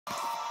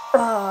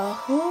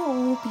Who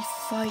will be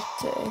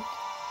fighting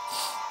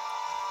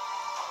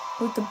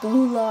with the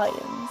Blue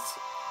Lions?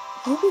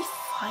 Who will be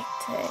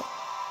fighting?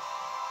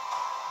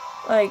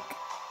 Like,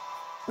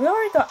 we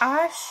already got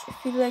Ash,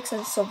 Felix,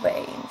 and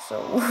Sylvain,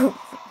 so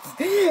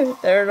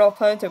they're not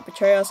planning to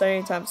betray us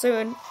anytime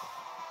soon.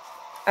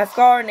 I've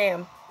got our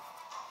name.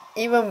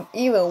 Even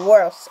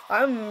worse,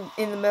 I'm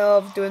in the middle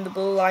of doing the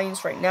Blue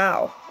Lions right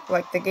now,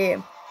 like the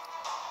game.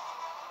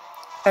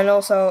 And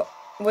also,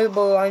 with the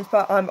Blue Lions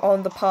part, I'm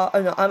on the part.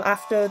 No, I'm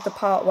after the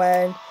part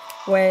when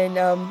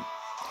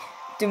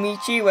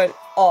Dimitri went.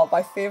 Oh,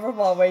 my favorite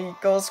part when he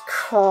goes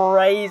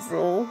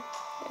crazy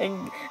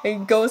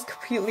and goes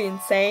completely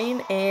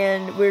insane,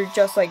 and we're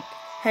just like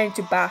heading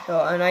to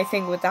battle. And I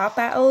think with that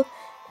battle,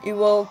 it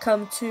will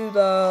come to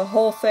the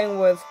whole thing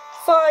with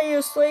 5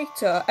 years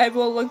later,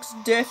 everyone looks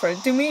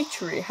different.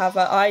 Dimitri have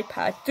an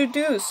iPad.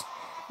 Deduce,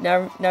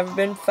 never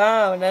been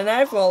found, and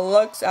everyone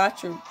looks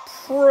actually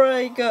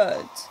pretty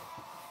good.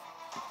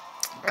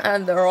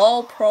 And they're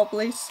all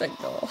probably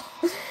single.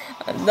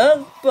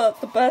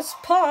 But the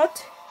best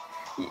part,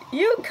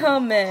 you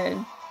come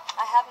in.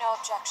 I have no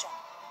objection.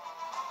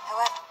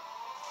 However,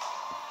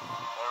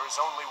 there is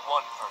only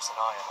one person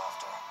I am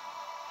after.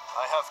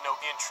 I have no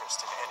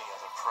interest in any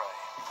other prey.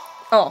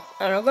 Oh,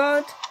 I don't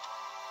got.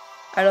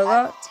 I will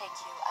take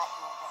you at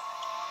your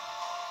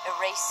word.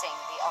 Erasing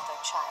the other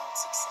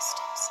child's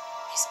existence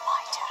is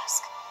my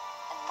task,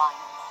 and mine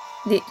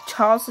alone. The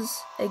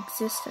child's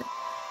existence.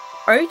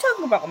 Are you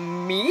talking about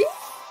me?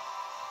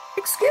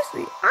 Excuse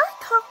me, I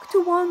talked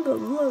to one of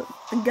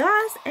the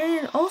guys,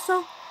 and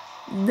also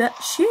that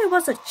she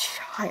was a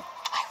child.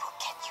 I will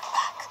get you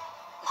back,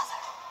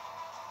 Mother.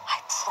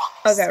 I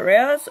promise. Okay,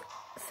 Rhea's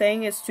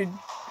thing is to,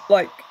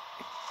 like,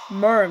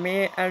 murder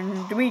me,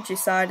 and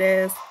Dimitri's side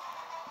is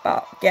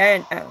about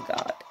getting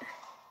Elgod.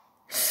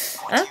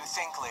 What do you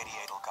think, Lady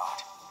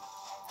Edelgard?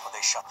 Will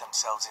they shut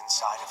themselves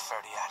inside of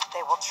Ferdiad?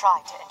 They will try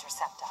to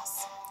intercept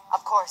us.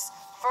 Of course,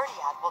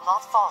 Ferdiad will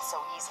not fall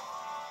so easily.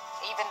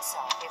 Even so,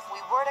 if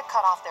we were to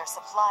cut off their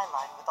supply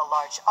line with a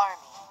large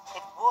army,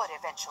 it would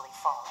eventually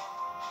fall.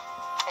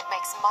 It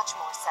makes much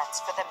more sense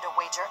for them to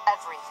wager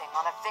everything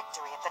on a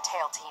victory at the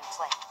Tail Team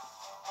Plain.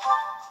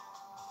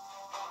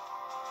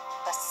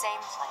 The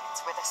same plains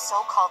where the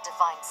so-called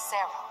divine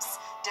Seros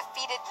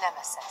defeated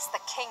Nemesis,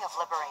 the King of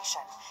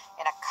Liberation,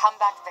 in a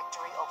comeback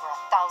victory over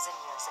 1,000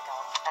 years ago.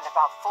 And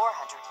about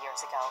 400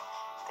 years ago,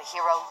 the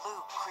hero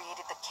Luke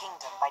created the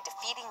kingdom by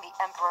defeating the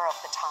Emperor of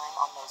the time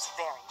on those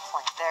very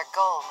plains. Their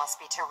goal must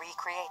be to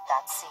recreate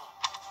that scene.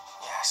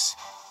 Yes,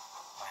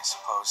 I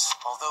suppose.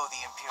 Although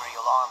the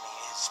Imperial Army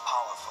is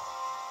powerful,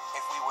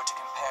 if we were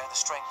to compare the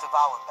strength of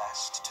our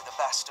best to the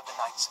best of the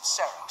Knights of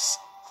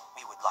Seros,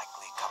 we would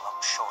likely come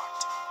up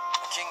short.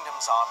 The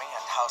Kingdom's army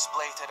and House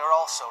Blated are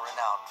also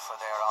renowned for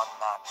their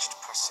unmatched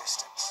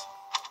persistence.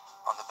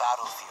 On the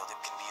battlefield, it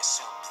can be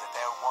assumed that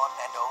their one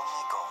and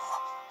only goal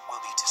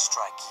will be to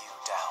strike you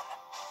down.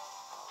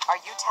 Are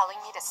you telling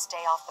me to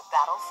stay off the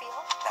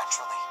battlefield?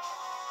 Naturally.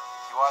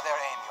 You are their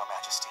aim, Your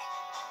Majesty.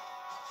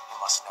 You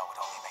must know it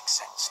only makes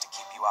sense to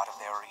keep you out of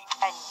their reach.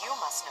 And you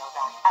must know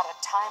that, at a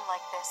time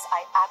like this,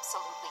 I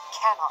absolutely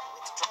cannot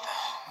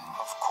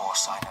withdraw. Of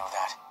course I know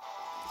that.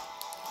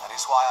 That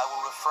is why I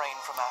will refrain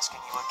from asking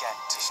you again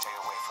to stay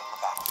away from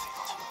the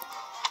battlefield.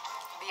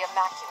 The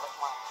Immaculate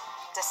One,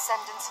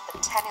 descendants of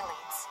the 10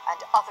 elites, and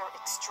other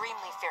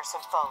extremely fearsome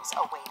foes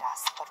await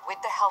us. But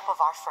with the help of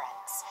our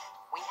friends,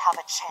 we have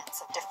a chance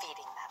of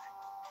defeating them.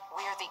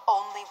 We're the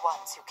only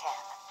ones who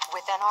can.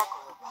 Within our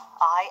group,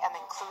 I am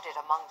included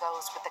among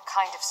those with the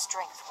kind of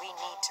strength we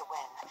need to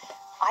win.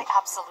 I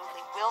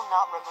absolutely will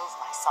not remove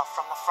myself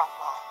from the front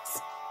lines.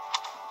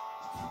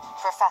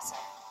 Professor,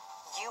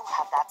 you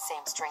have that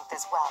same strength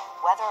as well,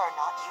 whether or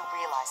not you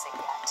realize it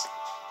yet.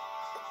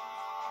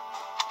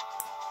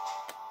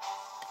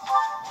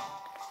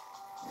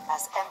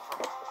 As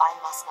Emperor, I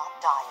must not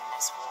die in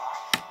this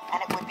war,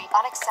 and it would be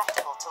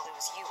unacceptable to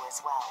lose you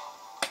as well.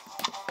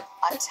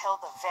 Until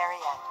the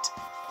very end,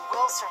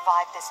 we'll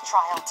survive this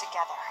trial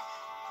together.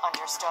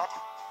 Understood?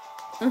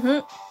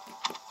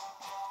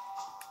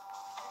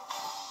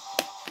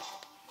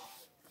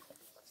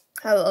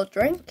 A little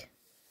drink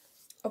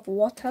of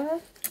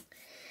water,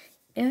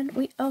 and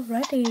we are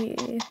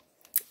ready.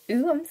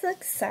 Ooh, I'm so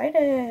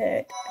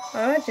excited.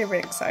 I'm actually really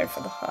excited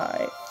for the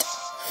fight.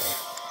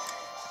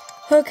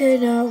 Okay,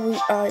 now we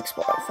are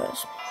exploring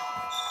first.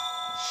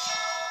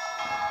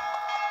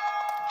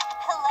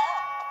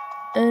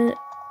 Hello. And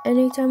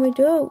anytime we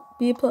do,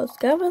 B plus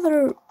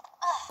gather.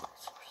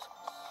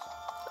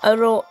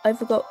 I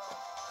forgot.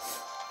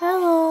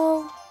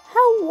 Hello.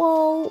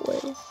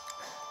 Wait.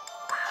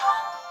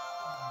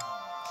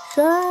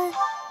 Should I?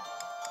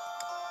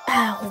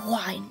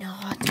 Why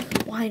not?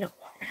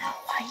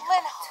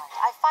 Linhardt,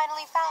 I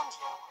finally found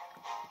you.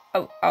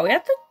 Oh, are we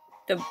at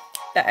the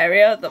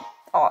area of the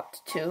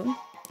art tomb?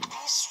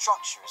 These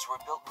structures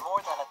were built more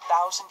than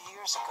 1,000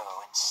 years ago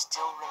and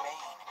still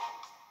remain.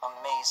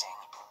 Amazing.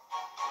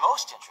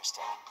 Most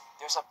interesting,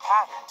 there's a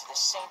pattern to the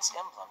saints'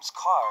 emblems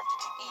carved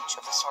into each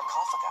of the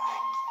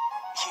sarcophagi.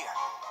 Here,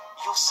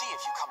 You'll see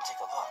if you come take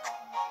a look.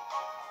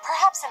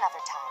 Perhaps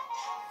another time.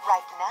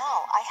 Right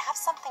now, I have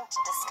something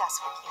to discuss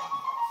with you.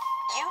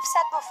 You've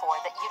said before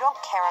that you don't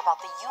care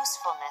about the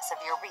usefulness of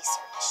your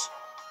research.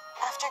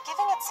 After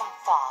giving it some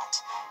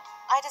thought,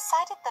 I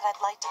decided that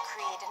I'd like to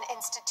create an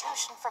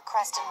institution for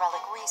crest and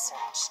relic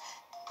research,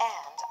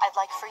 and I'd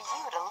like for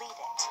you to lead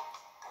it.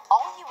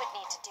 All you would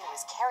need to do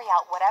is carry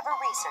out whatever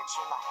research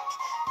you like.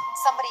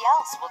 Somebody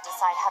else will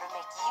decide how to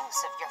make use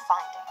of your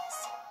findings.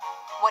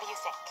 What do you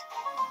think?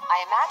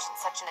 I imagine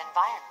such an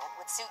environment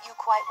would suit you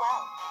quite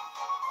well.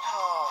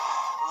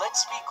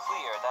 Let's be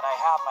clear that I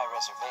have my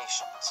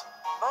reservations,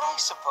 but I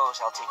suppose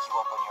I'll take you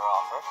up on your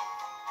offer,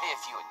 if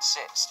you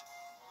insist.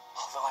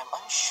 Although I'm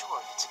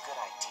unsure if it's a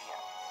good idea.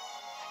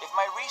 If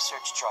my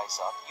research dries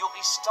up, you'll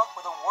be stuck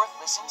with a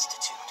worthless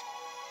institute.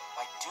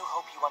 I do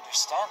hope you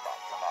understand that,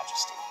 Your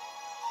Majesty.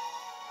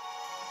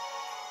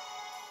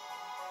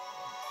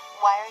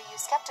 Why are you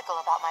skeptical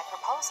about my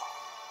proposal?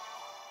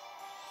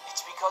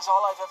 It's because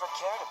all I've ever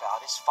cared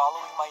about is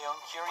following my own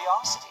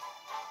curiosity,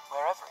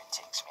 wherever it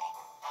takes me.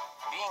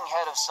 Being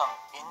head of some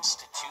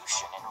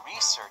institution and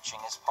researching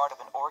as part of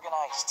an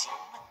organized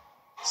team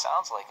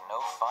sounds like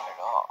no fun at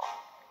all.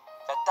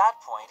 At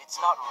that point, it's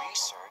not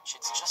research,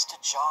 it's just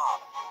a job,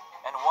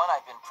 and one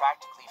I've been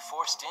practically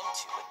forced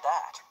into at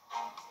that.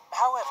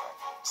 However,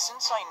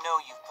 since I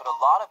know you've put a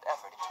lot of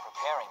effort into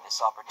preparing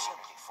this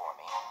opportunity for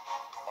me,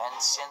 and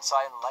since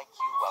I like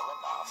you well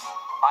enough,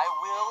 I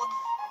will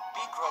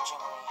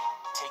begrudgingly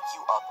take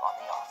you up on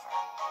the offer.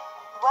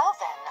 Well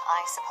then,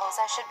 I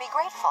suppose I should be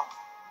grateful.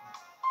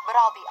 But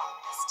I'll be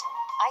honest,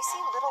 I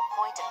see little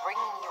point in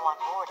bringing you on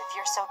board if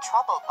you're so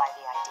troubled by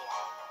the idea.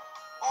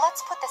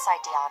 Let's put this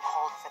idea on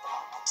hold for the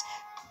moment.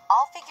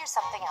 I'll figure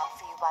something out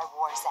for you by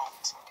war's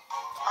end.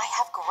 I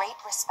have great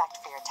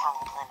respect for your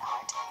talent,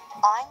 Linhardt.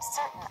 I'm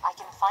certain I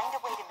can find a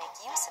way to make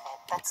use of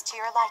it that's to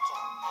your liking.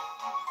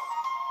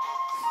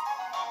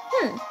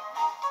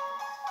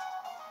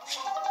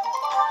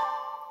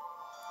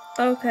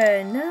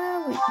 Okay,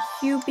 now with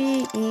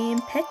Hubie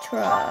and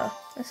Petra.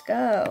 Let's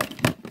go.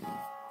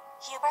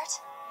 Hubert,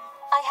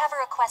 I have a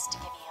request to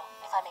give you,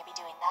 if I may be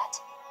doing that.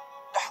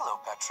 Hello,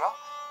 Petra.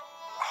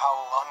 How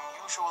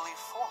unusually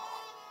formal.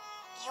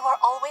 You are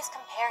always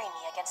comparing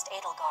me against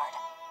Edelgard.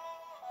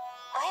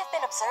 I have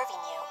been observing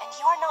you, and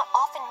you are not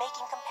often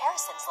making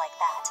comparisons like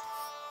that.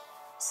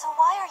 So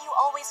why are you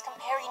always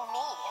comparing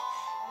me?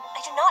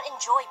 I do not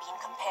enjoy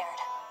being compared.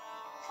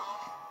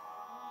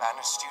 An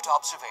astute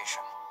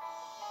observation.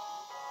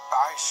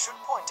 I should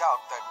point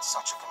out that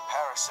such a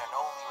comparison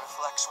only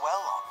reflects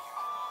well on you.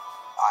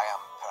 I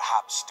am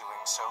perhaps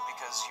doing so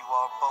because you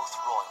are both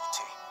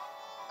royalty.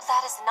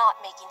 That is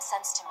not making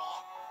sense to me.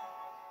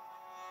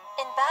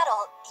 In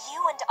battle,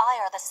 you and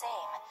I are the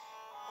same.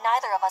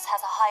 Neither of us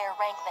has a higher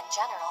rank than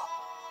general.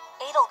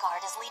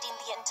 Edelgard is leading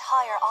the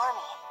entire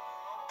army.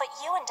 But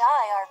you and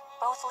I are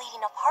both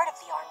leading a part of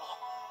the army.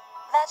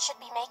 That should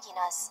be making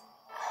us...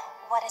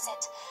 what is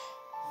it?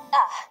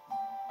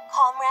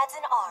 Comrades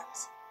in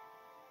arms.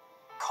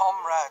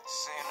 Comrades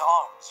in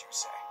arms, you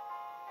say?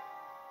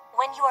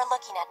 When you are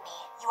looking at me,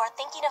 you are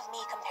thinking of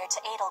me compared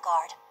to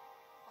Edelgard.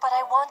 But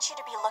I want you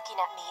to be looking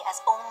at me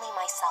as only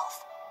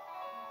myself.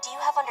 Do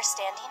you have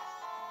understanding?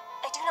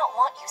 I do not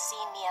want you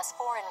seeing me as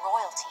foreign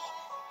royalty,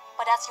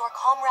 but as your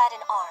comrade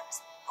in arms,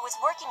 who is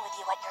working with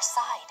you at your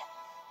side.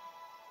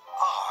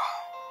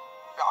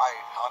 I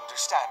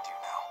understand you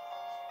now.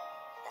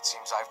 It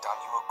seems I've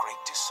done you a great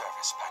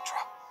disservice,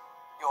 Petra.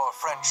 Your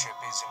friendship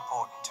is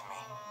important to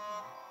me.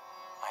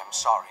 I am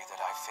sorry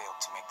that I failed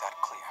to make that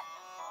clear.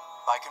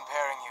 By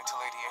comparing you to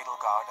Lady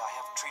Edelgard, I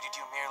have treated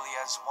you merely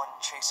as one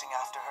chasing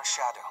after her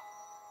shadow.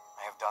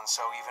 I have done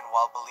so even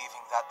while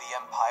believing that the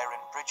Empire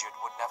and Bridget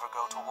would never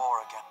go to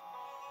war again.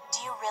 Do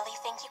you really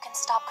think you can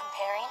stop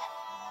comparing?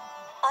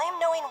 I am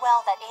knowing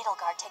well that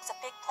Edelgard takes a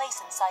big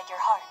place inside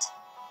your heart.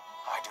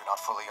 I do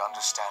not fully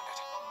understand it.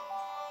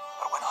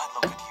 But when I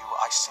look at you,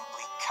 I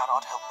simply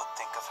cannot help but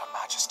think of Her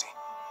Majesty.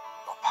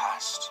 Your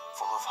past,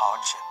 full of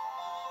hardship.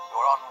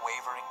 Your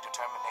unwavering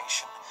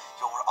determination.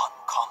 Your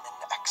uncommon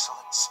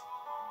excellence.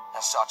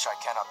 As such, I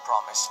cannot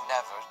promise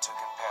never to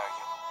compare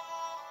you.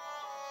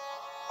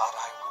 But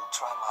I will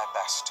try my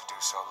best to do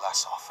so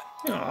less often.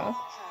 Aww.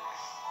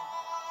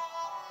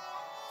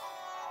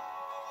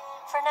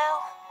 For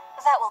now,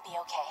 that will be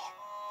okay.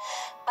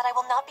 But I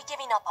will not be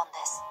giving up on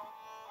this.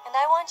 And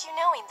I want you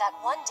knowing that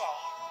one day,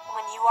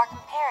 when you are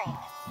comparing,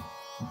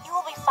 you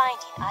will be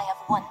finding I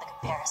have won the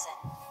comparison.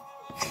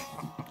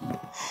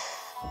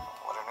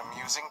 What an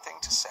amusing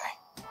thing to say.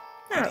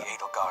 Oh. Lady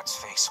Edelgard's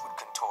face would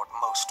contort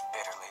most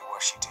bitterly were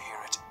she to hear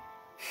it.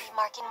 Be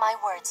marking my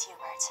words,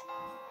 Hubert.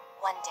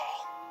 One day,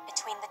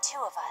 between the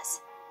two of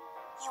us,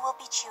 you will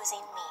be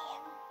choosing me.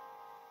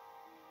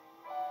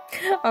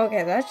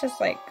 Okay, that's just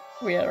like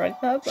weird right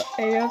there, but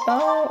I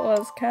thought it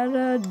was kind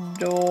of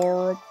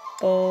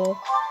adorable.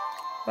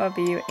 Love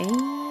you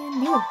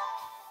and you.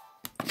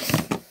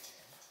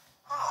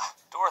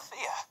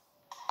 Dorothea,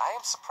 I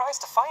am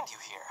surprised to find you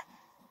here.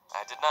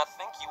 I did not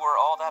think you were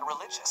all that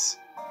religious.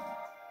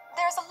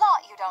 There's a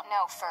lot you don't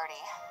know,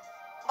 Ferdy.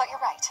 But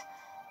you're right.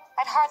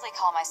 I'd hardly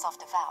call myself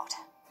devout.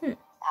 Hmm.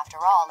 After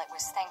all, it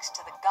was thanks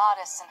to the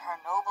goddess and her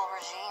noble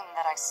regime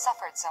that I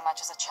suffered so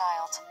much as a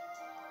child.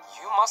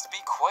 You must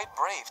be quite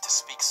brave to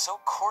speak so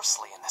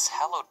coarsely in this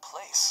hallowed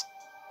place.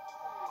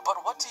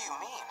 But what do you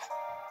mean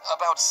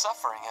about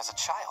suffering as a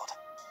child?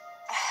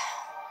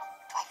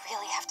 Do I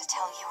really have to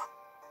tell you?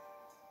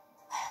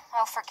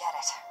 Oh, forget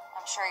it.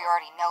 I'm sure you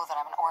already know that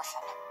I'm an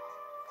orphan.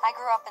 I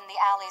grew up in the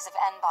alleys of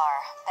Enbar,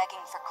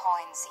 begging for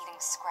coins,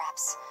 eating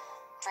scraps,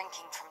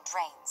 drinking from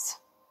drains.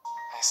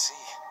 I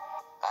see.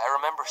 I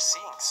remember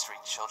seeing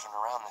street children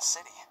around the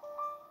city.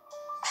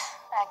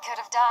 I could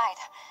have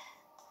died.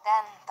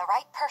 Then the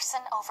right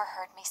person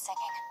overheard me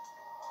singing.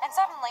 And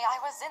suddenly I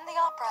was in the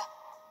opera.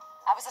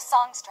 I was a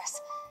songstress.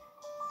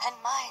 And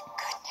my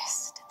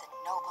goodness, did the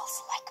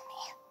nobles like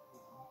me.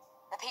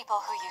 The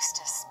people who used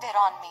to spit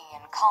on me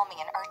and call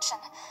me an urchin,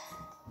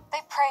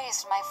 they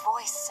praised my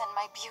voice and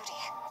my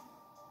beauty.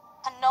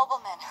 A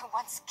nobleman who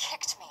once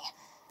kicked me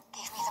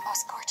gave me the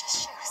most gorgeous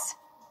shoes.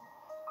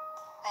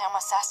 They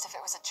almost asked if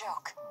it was a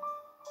joke.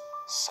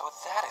 So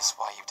that is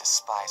why you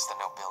despise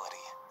the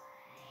nobility.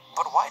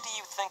 But why do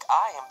you think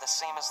I am the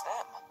same as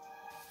them?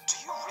 Do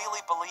you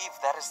really believe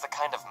that is the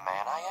kind of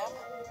man I am?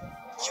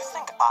 You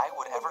think I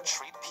would ever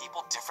treat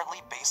people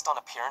differently based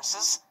on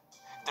appearances?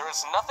 There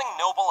is nothing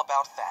noble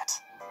about that.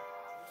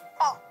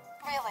 Oh,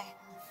 really?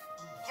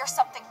 You're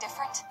something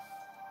different?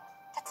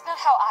 That's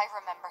not how I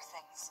remember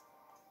things.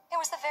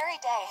 It was the very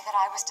day that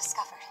I was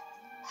discovered.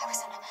 I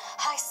was in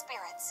high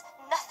spirits.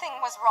 Nothing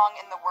was wrong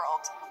in the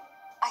world.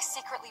 I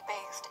secretly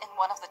bathed in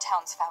one of the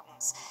town's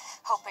fountains,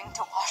 hoping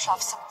to wash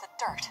off some of the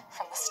dirt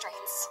from the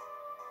streets.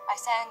 I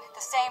sang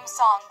the same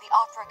song the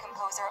opera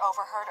composer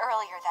overheard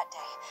earlier that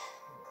day.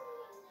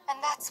 And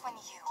that's when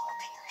you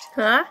appeared.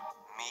 Huh?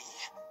 Me?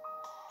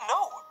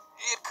 No,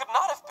 it could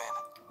not have been.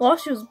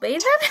 While she was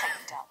bathing?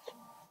 Dumb.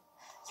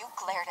 You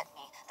glared at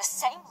me, the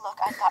same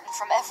look I'd gotten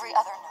from every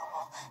other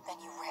noble,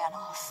 then you ran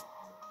off.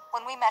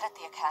 When we met at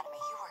the academy,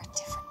 you were a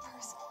different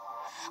person.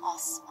 All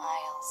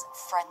smiles and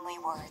friendly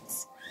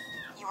words.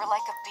 You were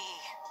like a bee,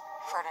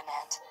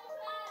 Ferdinand.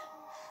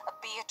 A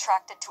bee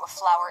attracted to a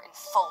flower in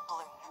full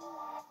bloom.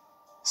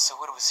 So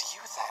it was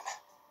you then,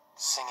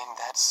 singing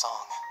that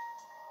song.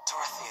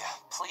 Dorothea,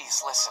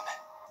 please listen.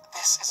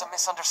 This is a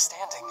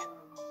misunderstanding.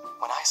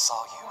 When I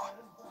saw you,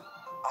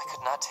 I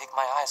could not take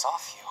my eyes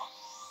off you.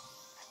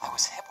 I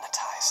was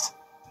hypnotized.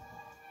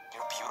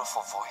 Your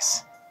beautiful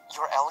voice,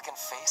 your elegant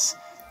face,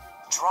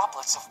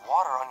 droplets of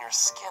water on your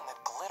skin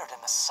that glittered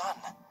in the sun.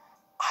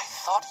 I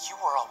thought you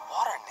were a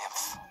water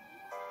nymph.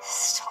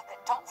 Stop it,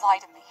 don't lie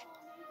to me.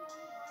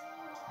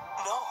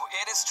 No,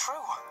 it is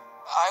true.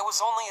 I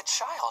was only a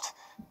child.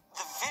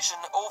 The vision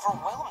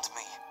overwhelmed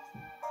me.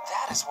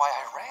 That is why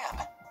I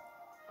ran.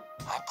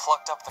 I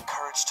plucked up the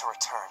courage to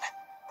return,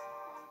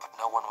 but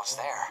no one was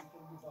there.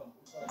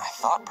 I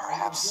thought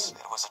perhaps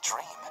it was a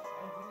dream.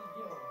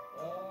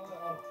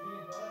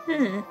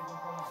 Maybe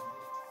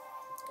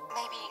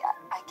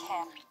I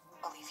can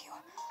believe you.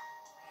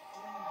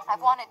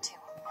 I've wanted to,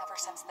 ever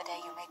since the day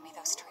you made me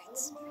those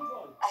treats.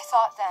 I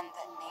thought then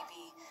that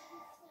maybe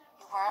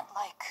you weren't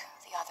like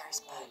the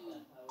others, but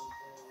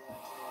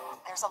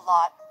there's a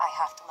lot I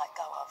have to let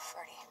go of,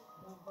 Ferdy.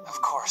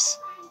 Of course.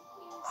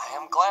 I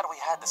am glad we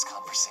had this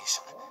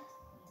conversation.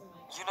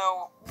 You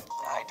know,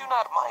 I do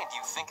not mind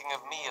you thinking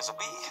of me as a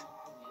bee.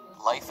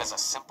 Life as a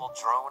simple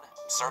drone,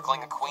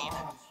 circling a queen.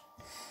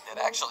 It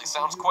actually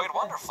sounds quite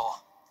wonderful.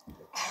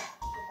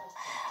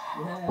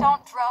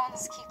 Don't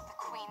drones keep the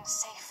queen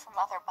safe from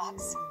other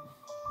bugs?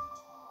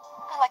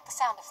 I like the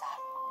sound of that.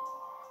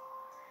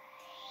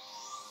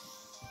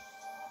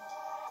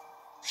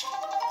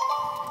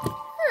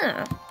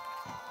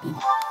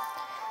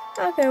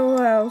 Okay,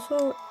 well,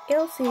 so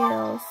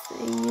LCL,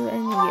 you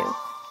and you.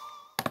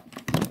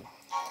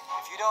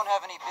 If you don't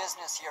have any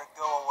business here,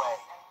 go away.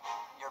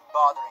 You're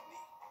bothering me.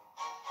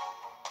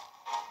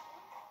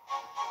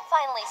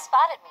 Finally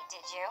spotted me,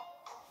 did you?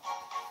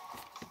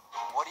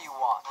 What do you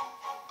want?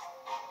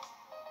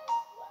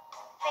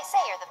 They say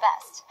you're the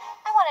best.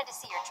 I wanted to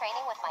see your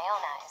training with my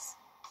own eyes.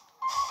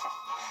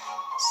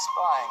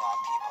 Spying on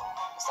people.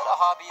 Is that a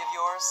hobby of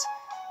yours?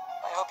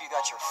 I hope you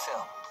got your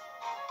fill.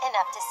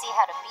 Enough to see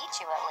how to beat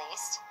you, at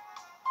least.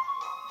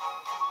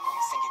 You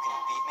think you can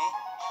beat me?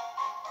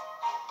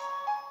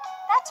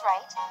 That's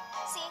right.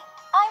 See,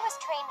 I was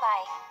trained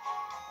by...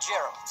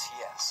 Gerald,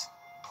 yes.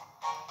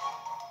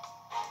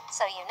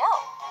 So you know.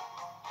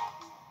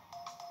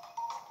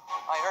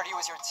 I heard he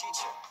was your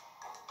teacher.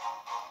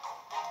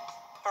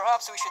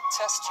 Perhaps we should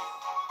test you.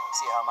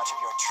 See how much of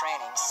your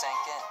training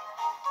sank in.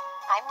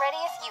 I'm ready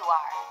if you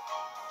are.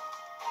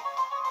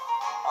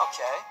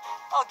 Okay,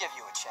 I'll give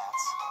you a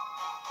chance.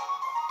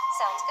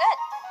 Sounds good.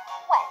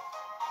 When?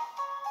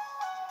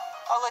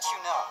 I'll let you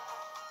know.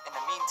 In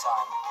the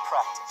meantime,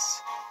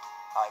 practice.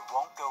 I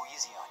won't go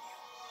easy on you.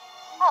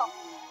 Oh,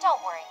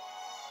 don't worry.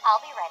 I'll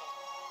be ready.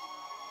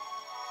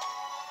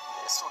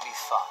 This will be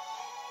fun.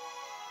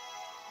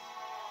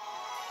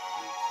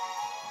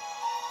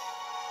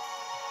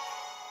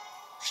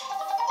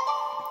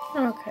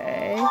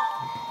 Okay.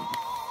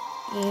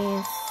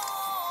 and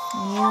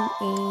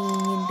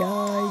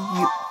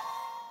you.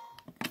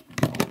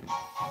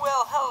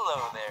 Well, hello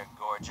there,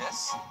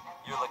 gorgeous.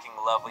 You're looking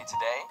lovely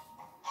today.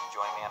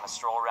 Join me on a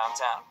stroll around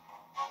town?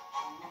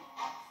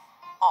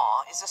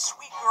 Aw, is a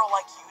sweet girl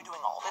like you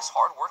doing all this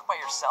hard work by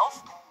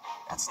yourself?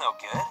 That's no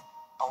good.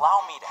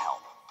 Allow me to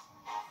help.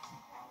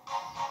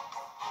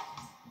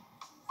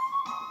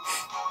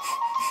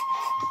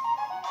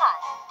 Hi.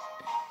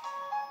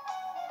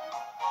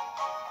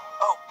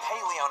 Oh, hey,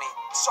 Leonie.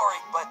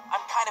 Sorry, but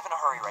I'm kind of in a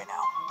hurry right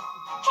now.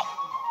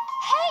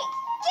 Hey,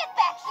 get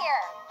back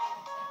here!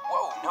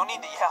 Whoa, no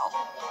need to yell.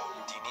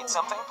 Do you need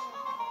something?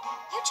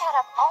 You chat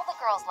up all the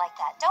girls like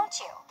that, don't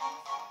you?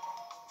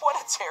 What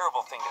a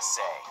terrible thing to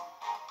say.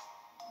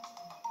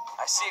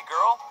 I see a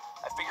girl,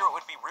 I figure it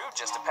would be rude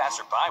just to pass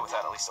her by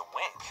without at least a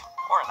wink,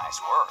 or a nice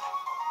word.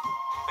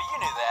 But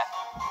you knew that,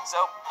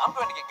 so I'm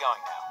going to get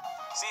going now.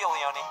 See you,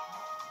 Leonie.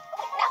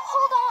 Wait, now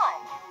hold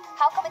on.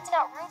 How come it's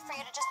not rude for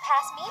you to just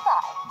pass me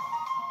by?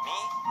 Me?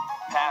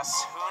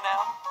 Pass who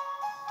now?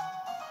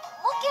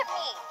 Look at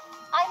me.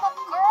 I'm a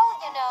girl,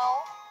 you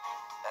know.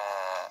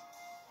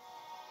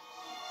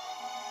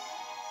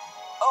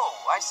 Oh,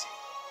 I see.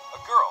 A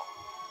girl.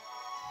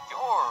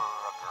 You're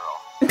a girl.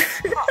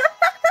 Huh.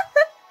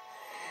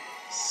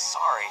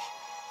 Sorry.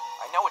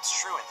 I know it's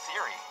true in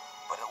theory,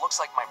 but it looks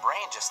like my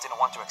brain just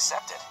didn't want to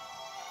accept it.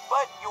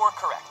 But you're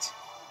correct.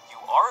 You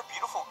are a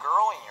beautiful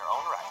girl in your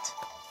own right.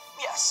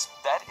 Yes,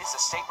 that is a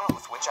statement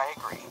with which I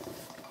agree.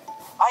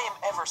 I am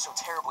ever so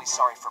terribly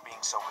sorry for being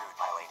so rude,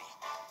 my lady.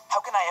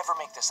 How can I ever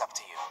make this up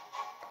to you?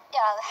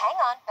 Hang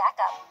on, back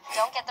up.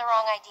 Don't get the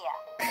wrong idea.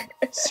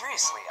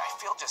 Seriously, I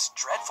feel just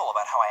dreadful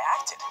about how I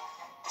acted.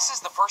 This is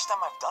the first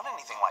time I've done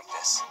anything like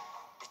this.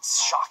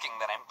 It's shocking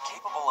that I'm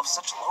capable of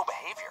such low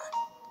behavior.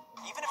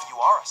 Even if you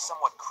are a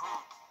somewhat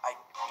crude,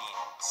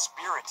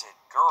 spirited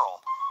girl,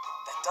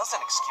 that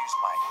doesn't excuse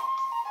my...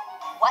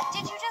 What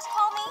did you just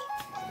call me?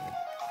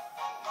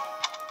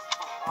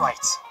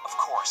 Right, of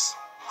course.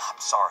 I'm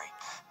sorry.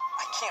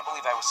 I can't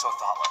believe I was so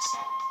thoughtless.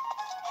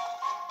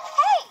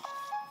 Hey!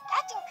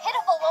 Acting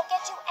pitiful won't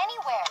get you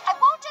anywhere. I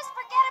won't just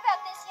forget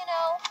about this, you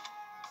know.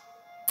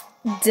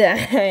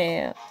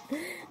 Damn.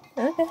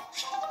 Okay.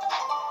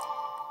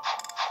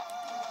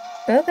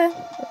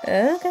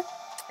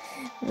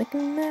 Look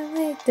at my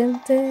victim.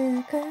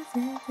 Pardon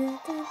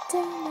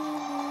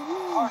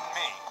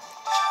me.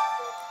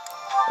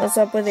 What's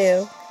up with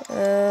you?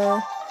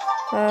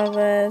 All of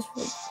us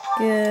were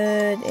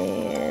good,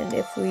 and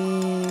if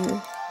we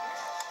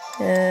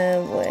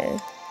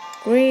wait.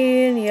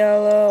 Green,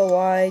 yellow,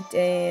 white,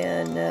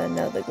 and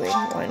another green.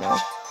 Why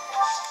not?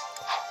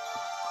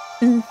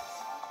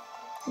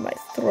 My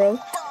throat.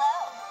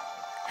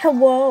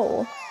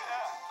 Hello.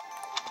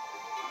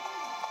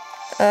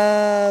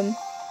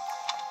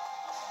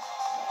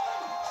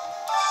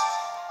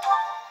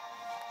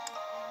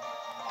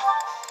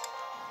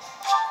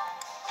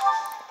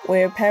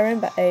 We're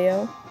parent by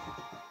AO.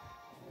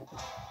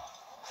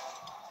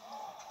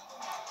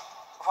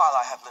 While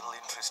I have little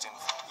interest in...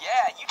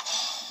 Yeah, you...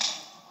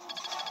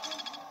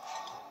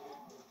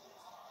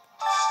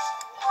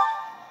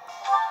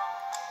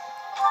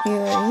 You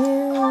and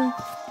you.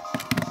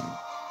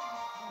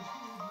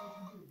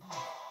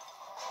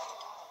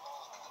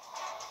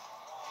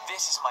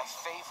 This is my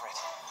favorite.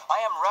 I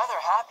am rather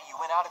happy you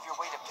went out of your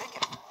way to pick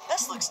it.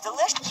 This looks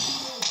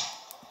delicious.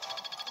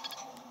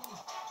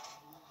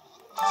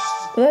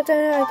 But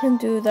then I can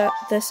do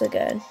this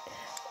again.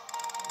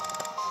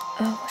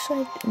 Oh, what should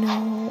I do?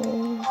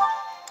 No.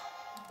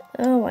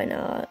 Oh, why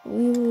not?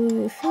 We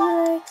will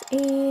Felix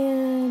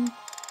and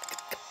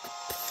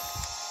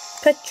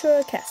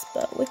Petra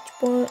Casper. Which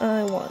one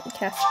I want?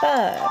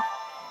 Casper.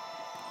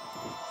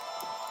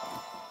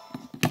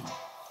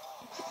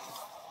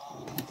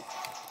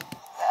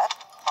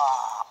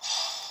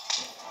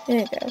 There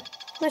you go.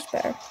 Much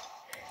better.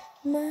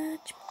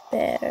 Much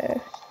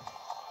better.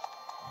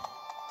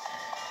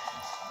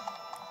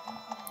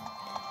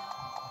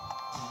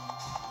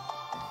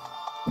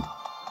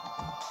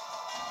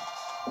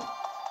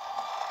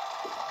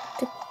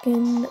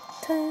 Taking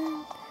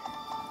time.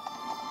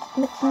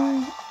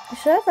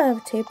 Should I ever have a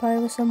tea party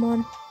with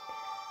someone?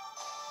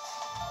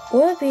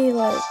 Would it be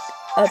like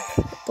a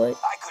like?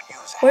 I could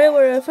use it.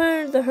 Where I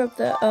found the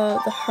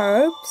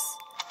herbs.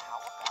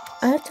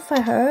 I have to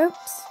find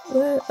herbs.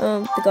 Where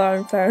the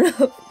garden. Fair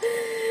enough.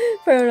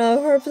 Fair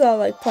enough. Herbs are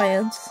like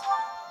plants.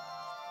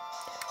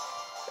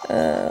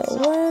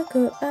 Where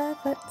could I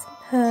find some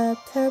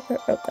herbs?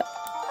 Okay.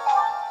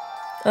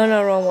 Oh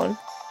no, wrong one.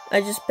 I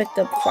just picked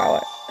up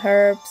flower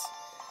herbs.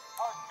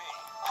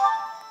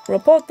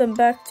 Report them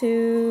back to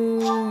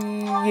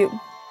you.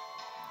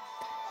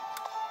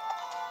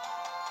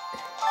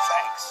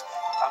 Thanks.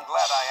 I'm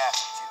glad I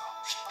asked you.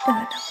 Oh, no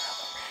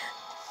problem, man.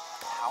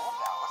 How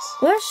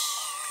about...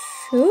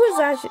 Who is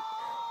actually...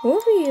 Who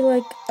would be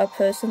like a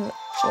person...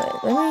 Wait,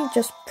 let me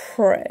just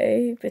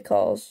pray,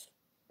 because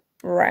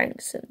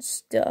ranks and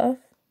stuff.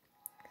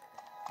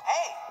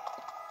 Hey!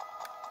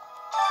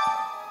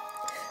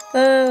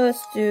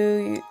 Let's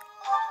do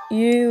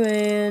you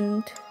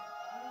and...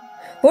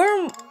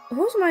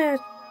 Who's my...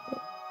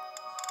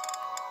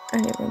 I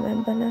don't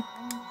remember now.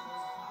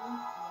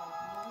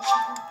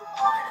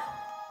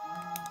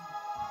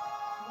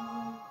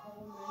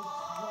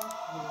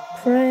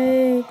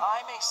 Pray.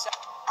 I may say.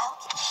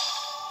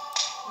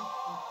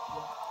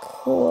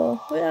 Cool.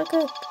 We are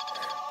good.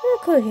 We're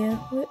cool here.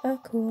 We are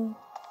cool.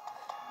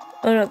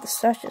 Oh no, the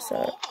statues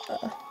are...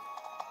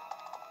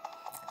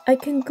 I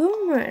can go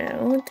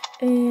around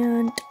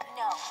and...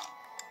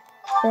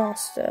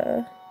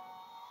 roster.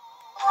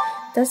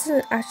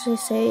 Doesn't actually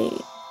say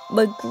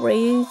like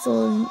grades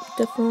on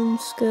different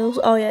skills.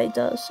 Oh yeah, it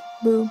does.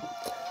 Boom.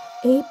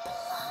 A+.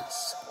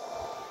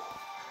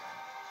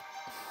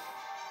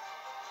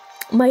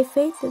 My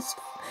faith is...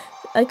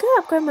 I could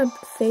upgrade my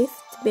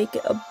faith to make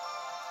it a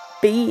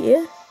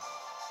B.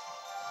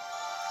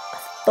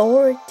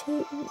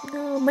 Authority...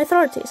 No, my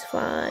authority is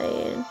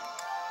fine.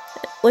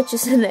 Which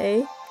is an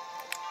A.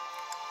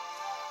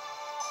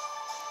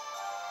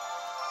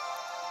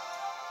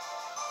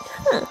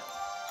 Huh.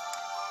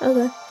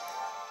 Okay.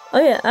 Oh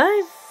yeah,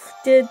 I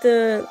did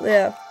the...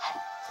 Yeah.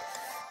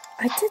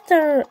 I did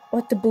the...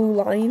 What, the blue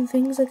line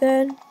things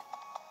again.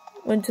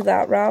 Went to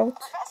that route.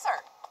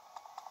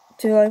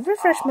 To like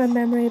refresh my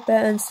memory a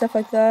bit and stuff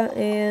like that,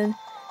 and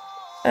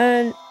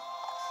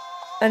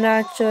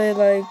actually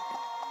like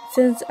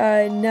since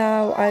I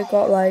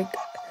got like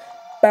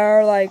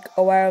better like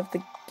aware of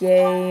the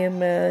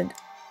game and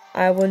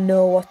I will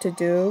know what to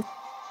do,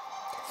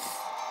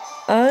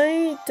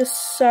 I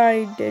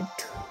decided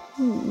to,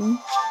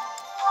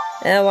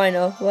 and why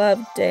not, we'll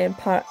have Dan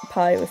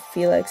pie with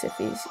Felix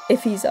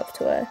if he's up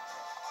to it.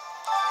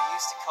 They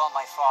used to call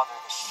my father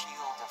the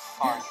Shield of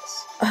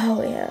Fargus.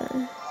 Oh yeah.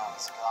 Now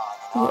he's gone,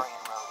 and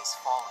Aryan Road is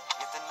fallen.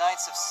 Yet the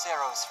Knights of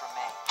Seros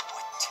remain.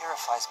 What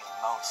terrifies me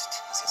most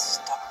is his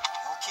stubbornness.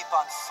 He'll keep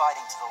on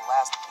fighting to the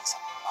last. He's a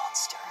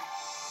monster.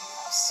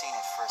 I've seen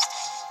it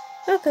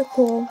firsthand. Okay,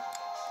 cool.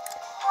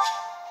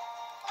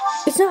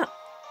 It's not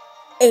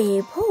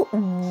able.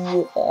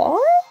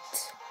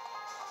 What?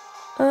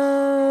 I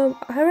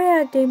already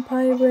had game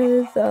pie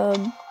with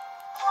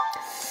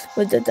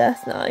the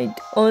Death Knight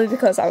only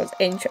because I was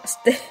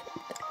interested.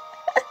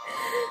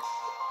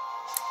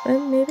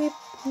 And maybe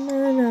I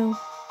don't know.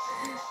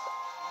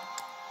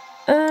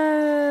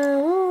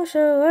 Oh,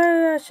 should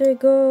I actually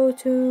go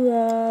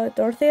to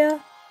Dorothea?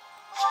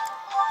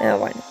 Yeah,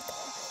 why not?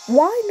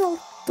 Why not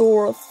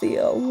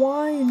Dorothea?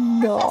 Why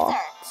not?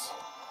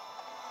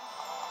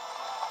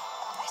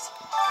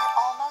 We're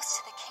almost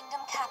to the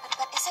kingdom capital,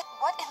 but is it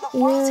what in the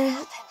world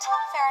happened?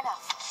 Fair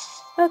enough.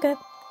 Okay.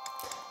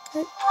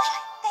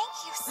 Thank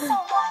you so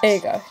much. There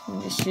you go.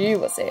 She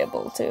was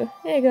able to.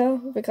 There you go.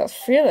 Because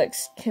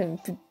Felix can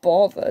be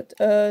bothered.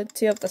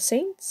 Tea of the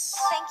Saints.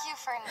 Thank you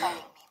for inviting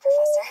me, Oh,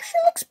 Professor. she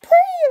looks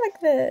pretty like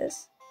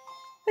this.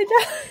 I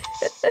know.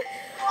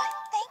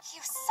 Thank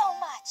you so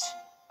much.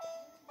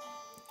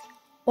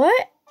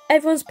 What?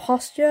 Everyone's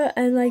posture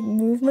and like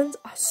movements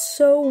are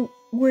so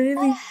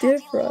really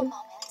different.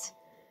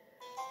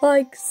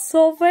 Like,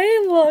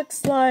 Sylvain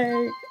looks like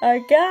a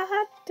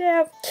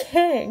goddamn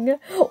king,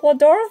 while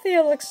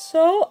Dorothea looks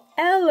so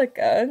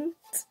elegant.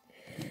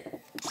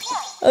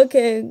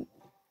 Okay,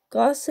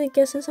 Gossy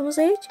guessing someone's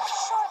age?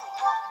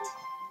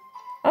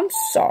 I'm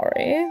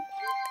sorry.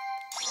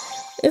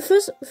 If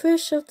it's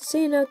fish of the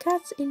sea, no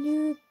cats in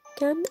you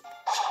can.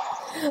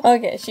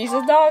 Okay, she's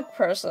a dog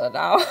person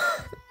now.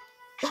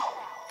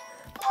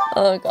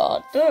 Oh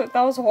god, dude,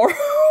 that was horrible.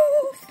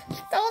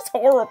 That was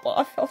horrible.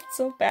 I felt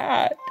so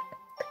bad.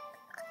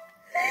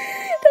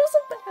 That was so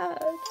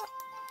bad.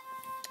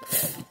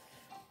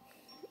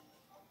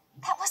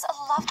 That was a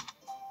love.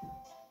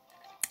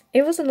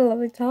 It wasn't a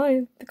lovely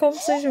time. The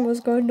conversation was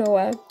going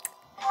nowhere.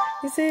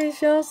 You see,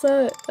 she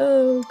also,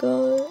 oh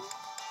god.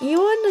 You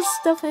want a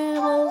stuffed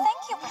animal?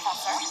 Thank you,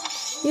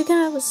 Professor. You can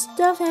have a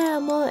stuffed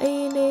animal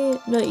and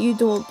a... No, you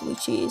don't want blue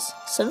cheese.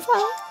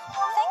 Sunflower?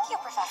 Thank you,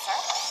 Professor.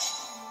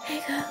 There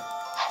you go.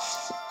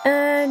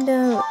 And,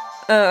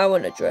 I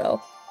want a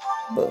drill.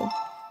 Boom.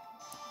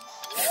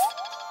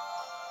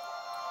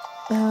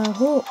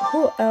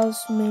 Who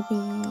else maybe?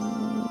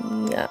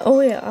 Yeah.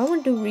 Oh yeah, I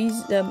want to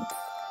do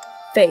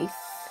Faith.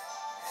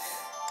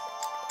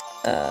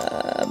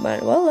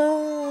 Manuela.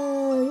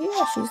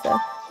 Yeah, she's there.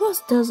 Who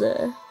else does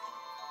it?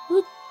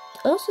 Who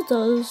else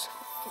does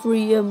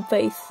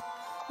Faith?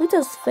 Who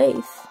does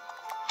Faith?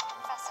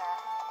 Professor.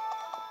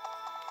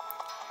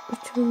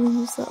 Which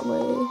room is that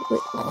way?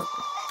 Wait.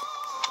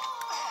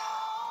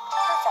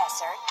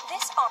 Professor,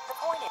 this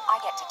appointed. I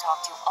get to talk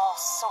to all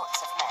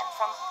sorts of men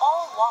from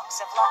all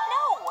walks of life.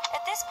 No,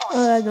 at this point.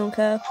 Oh, I don't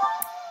care.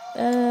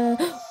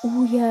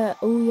 Oh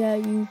yeah,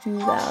 you do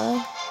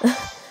that.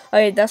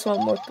 Okay, that's what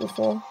I'm looking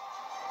for.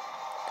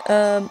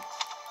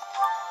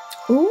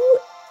 Who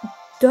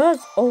does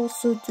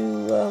also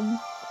do,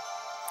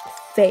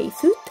 Faith?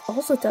 Who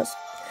also does,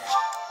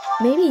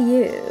 maybe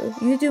you.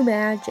 You do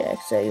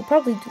magic, so you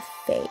probably do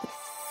Faith.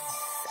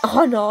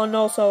 Oh no, and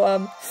also,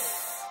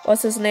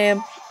 what's his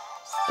name?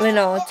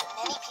 Leonard.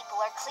 Many people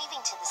are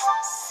cleaving to this.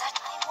 Such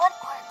I want,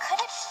 or could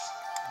it?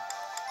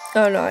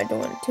 Oh no, I don't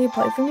want a tea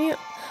pie from you.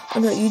 Oh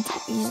no, you do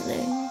his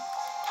name.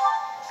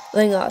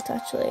 Lingard,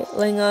 actually.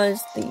 Lingard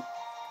is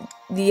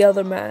the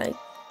other mag.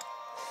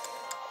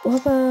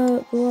 What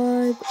about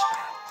blood?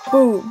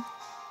 Boom.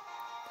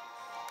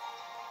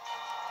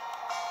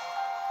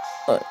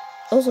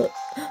 Also,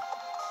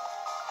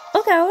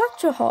 okay,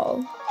 Electro Hall.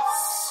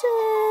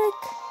 Sick.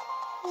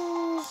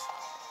 Oh,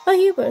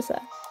 Huber's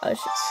that. Oh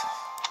shit.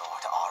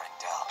 Lord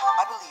Arundel,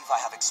 I believe I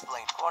have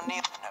explained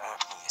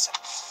Cornelianism.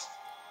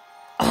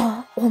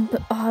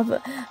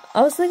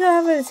 I was thinking of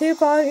having a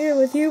two-part here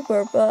with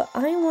Huber, but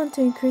I want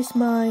to increase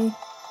my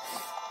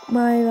faith.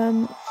 The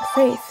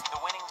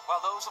winning,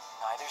 while those of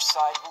neither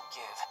side will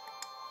give.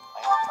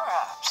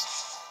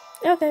 Perhaps.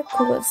 Okay,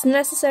 cool. It's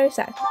necessary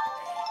sacrifice.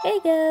 Here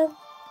you go.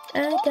 I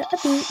got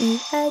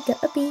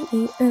a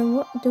BE, and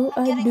what do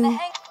I do?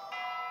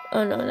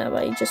 Oh no, never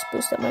mind. You just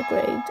boosted my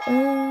grade.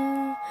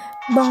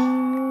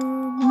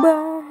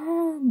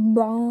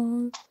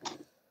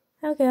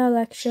 Okay,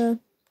 Alexa.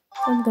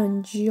 I'm gonna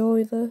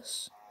enjoy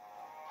this.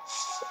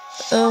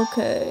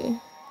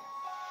 Okay.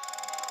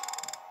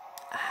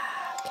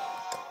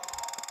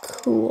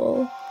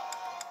 Cool.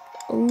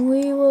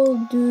 We will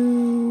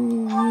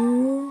do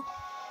you.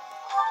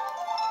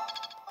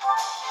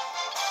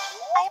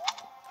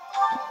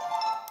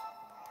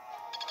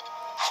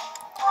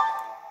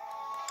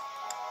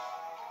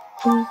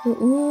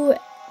 Ooh,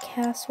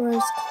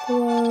 Casper's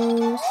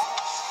close.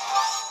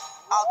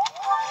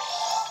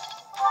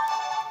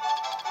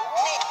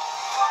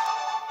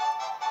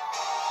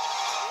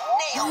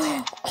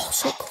 Oh,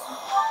 so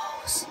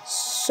close.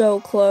 So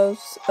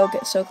close. Okay,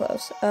 so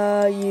close.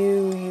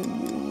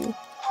 You.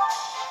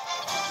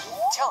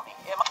 Tell me,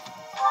 am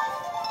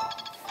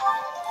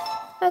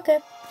I... Okay.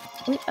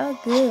 We are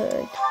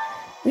good.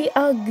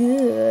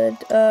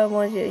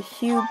 Want you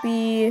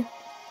Hubie.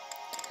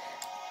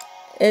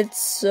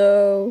 It's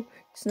not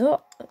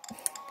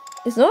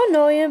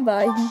annoying,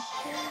 but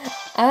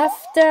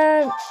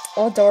after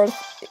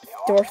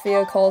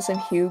Dorothea calls him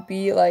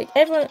Hubie, like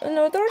everyone,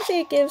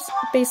 Dorothea gives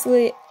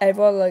basically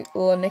everyone like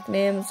little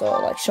nicknames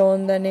or like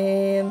showing their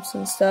names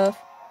and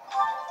stuff.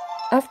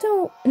 She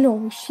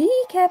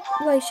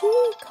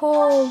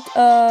called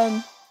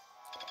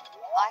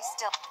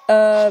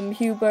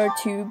Huber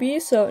Tubie,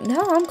 so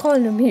now I'm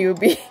calling him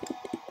Hubie.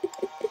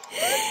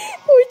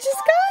 Which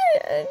is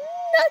kind of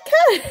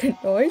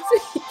annoys me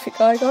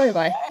because I got in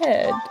my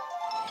head.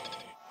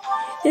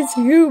 It's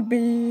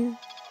Hubie.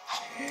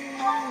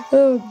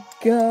 Oh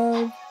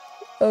god.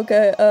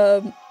 Okay,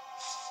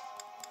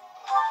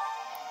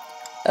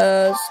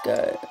 let's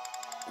go.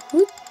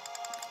 Who?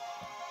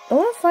 I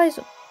want to fly as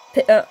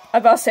I'm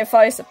about to say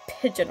flies a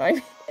pigeon, I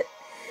mean.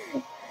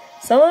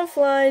 Someone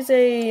flies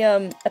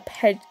a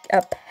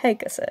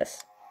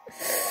Pegasus.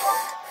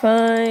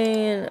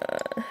 Fine,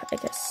 I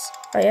guess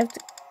I have to.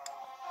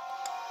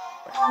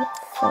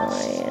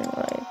 Fine,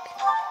 like.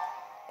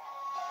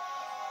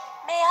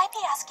 May I be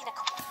asking a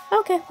question?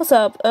 Okay, what's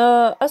up?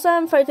 As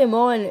I'm fighting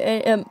more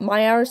and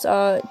my arrows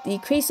are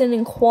decreasing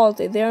in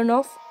quality, they are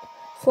not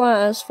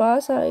flying as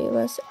fast as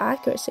less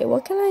accuracy.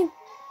 What can I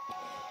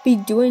be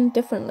doing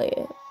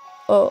differently?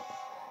 Oh,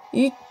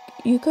 you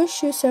could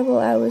shoot several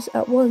arrows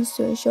at once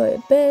to ensure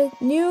it. But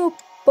new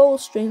bow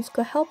strings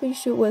could help you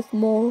shoot with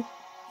more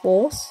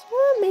force.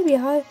 Maybe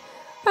high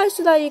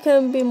so that you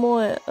can be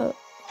more. You have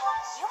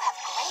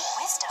great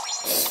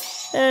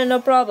wisdom. No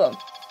problem.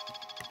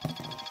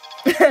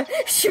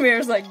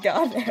 Shamir's like,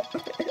 God now.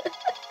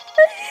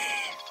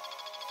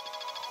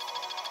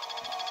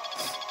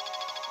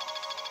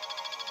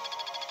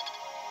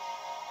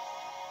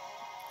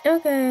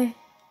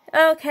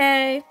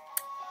 Okay.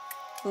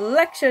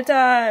 Lecture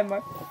time,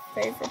 my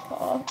favorite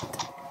part.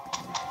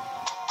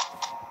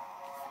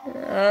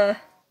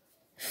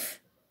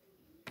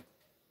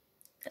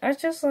 I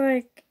just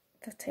like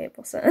the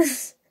table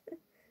sense.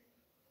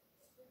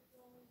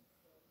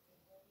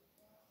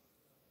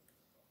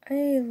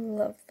 I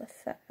love the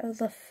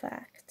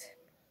fact.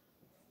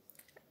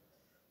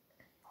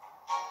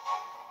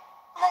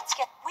 Let's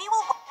get. We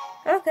will.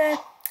 Okay.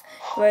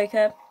 Wake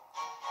up.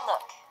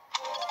 Look.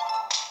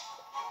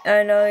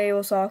 I know it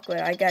was awkward.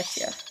 I get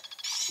you.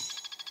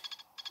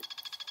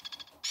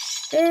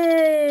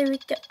 Hey, we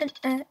got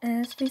an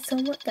ass. We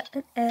somewhat got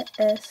an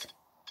ass.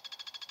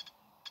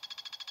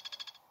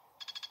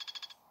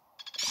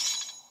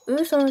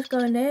 Ooh, someone's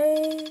going,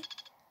 hey.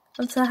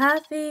 I'm so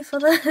happy for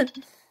that.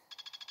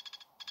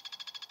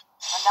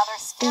 Another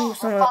skill. Ooh,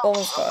 someone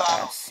almost got an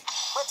ass.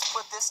 Let's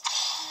put this...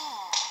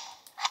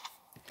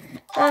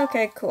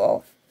 Okay,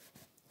 cool.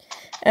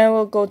 And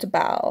we'll go to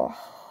battle.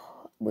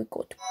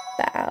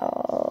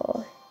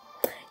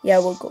 Yeah,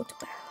 we'll go to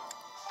battle.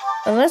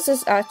 Unless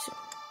it's actually...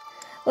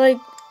 Like,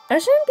 I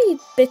shouldn't be a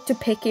bit too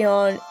picky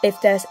on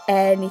if there's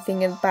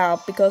anything in the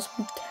battle, because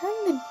we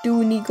kind of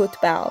do need to go to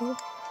battle.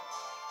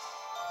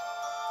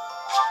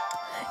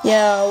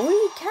 Yeah,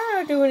 we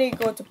kind of do need to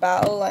go to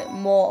battle, like,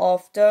 more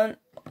often,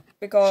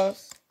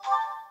 because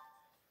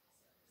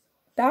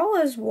that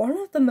was one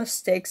of the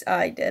mistakes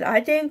I did. I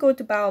didn't go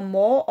to battle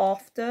more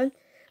often,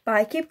 but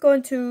I keep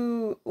going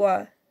to,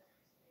 what?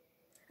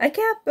 I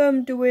kept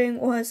doing,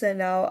 what is it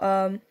now?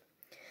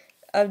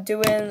 I'm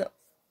doing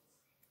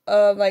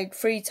like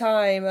free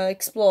time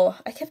explore.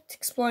 I kept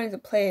exploring the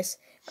place,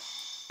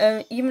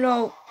 and even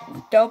though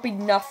there'll be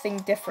nothing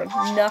different,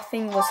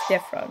 nothing was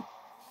different,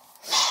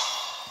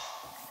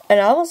 and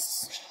I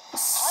was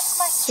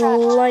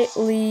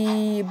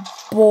slightly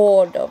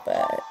bored of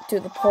it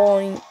to the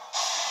point.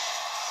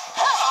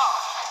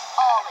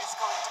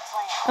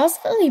 I was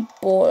really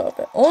bored of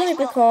it, only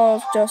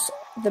because just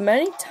the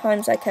many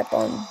times I kept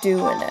on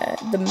doing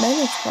it,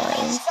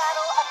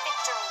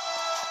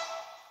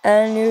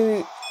 and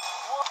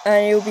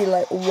you'll be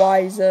like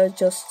wiser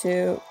just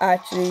to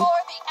actually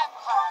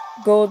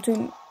go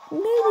to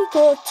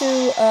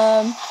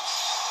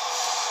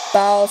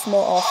battles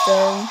more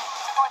often,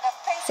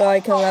 so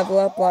I can level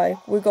up. Like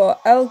we got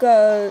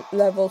Elga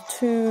level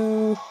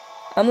 2,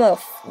 I'm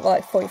level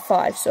like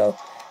 45, so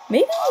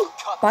maybe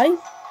by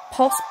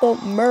possible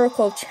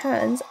miracle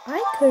chance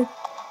I could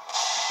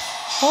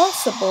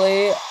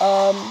possibly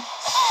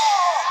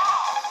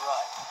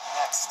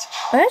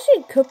I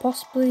actually could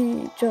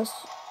possibly just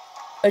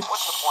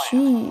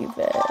achieve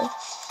it.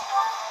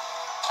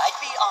 I'd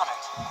be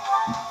honored.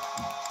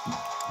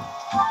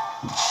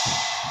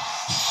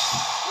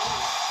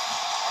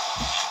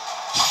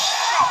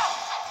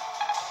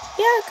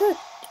 Yeah, I could.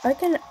 I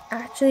can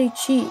actually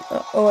cheat.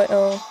 Oh wait,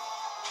 oh.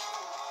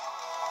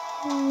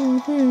 I'll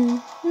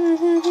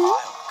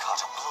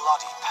cut a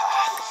bloody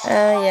path.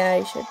 Yeah,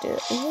 you should do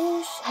it.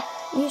 You should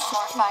More do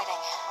it.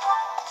 fighting.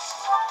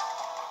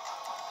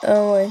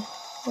 Oh wait.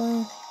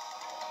 Wow.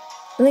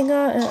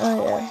 Linga and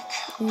oh yeah.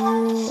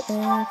 You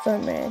and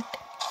Fernman.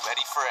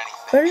 Ready for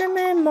anything.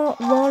 Fernman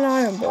Ron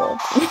Iron Ball.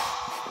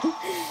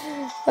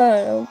 I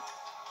don't know.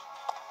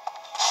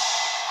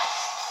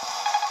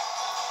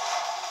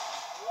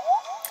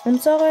 I'm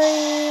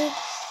sorry.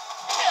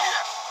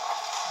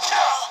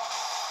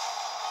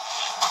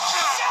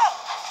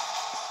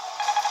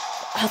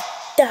 Oh,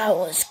 that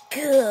was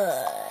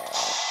good.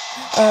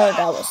 Oh,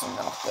 that was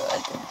not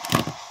good.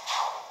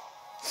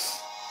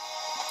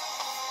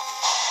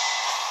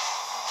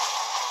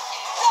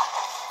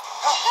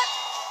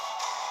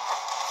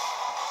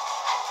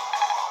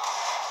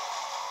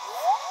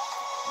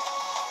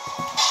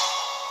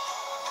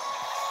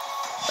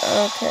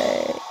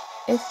 Okay,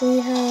 if we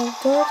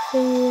have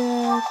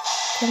Dorothea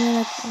coming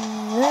up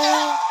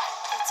there.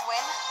 It's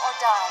win or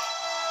die.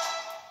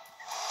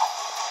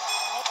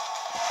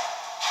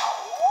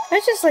 I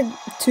just like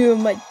two of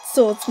my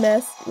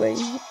swordsmiths. Wait,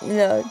 you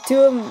know,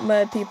 two of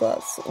my people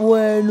are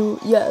well,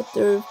 yeah,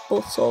 they're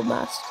both sword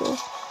masters.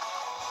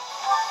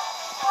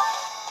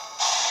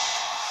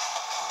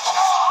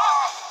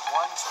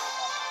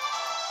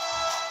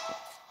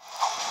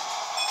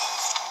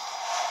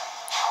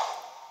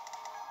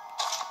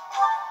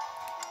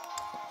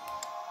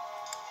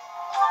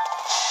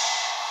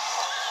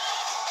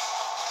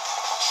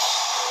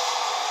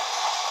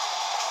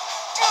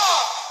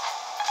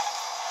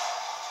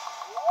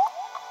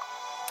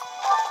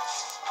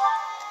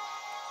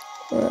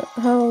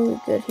 How are we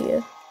good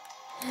here?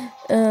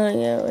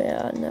 Yeah, we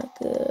are not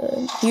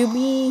good.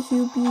 Huber.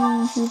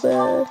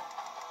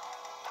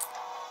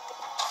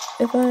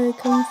 If I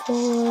come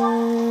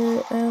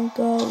forward, I'll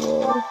go.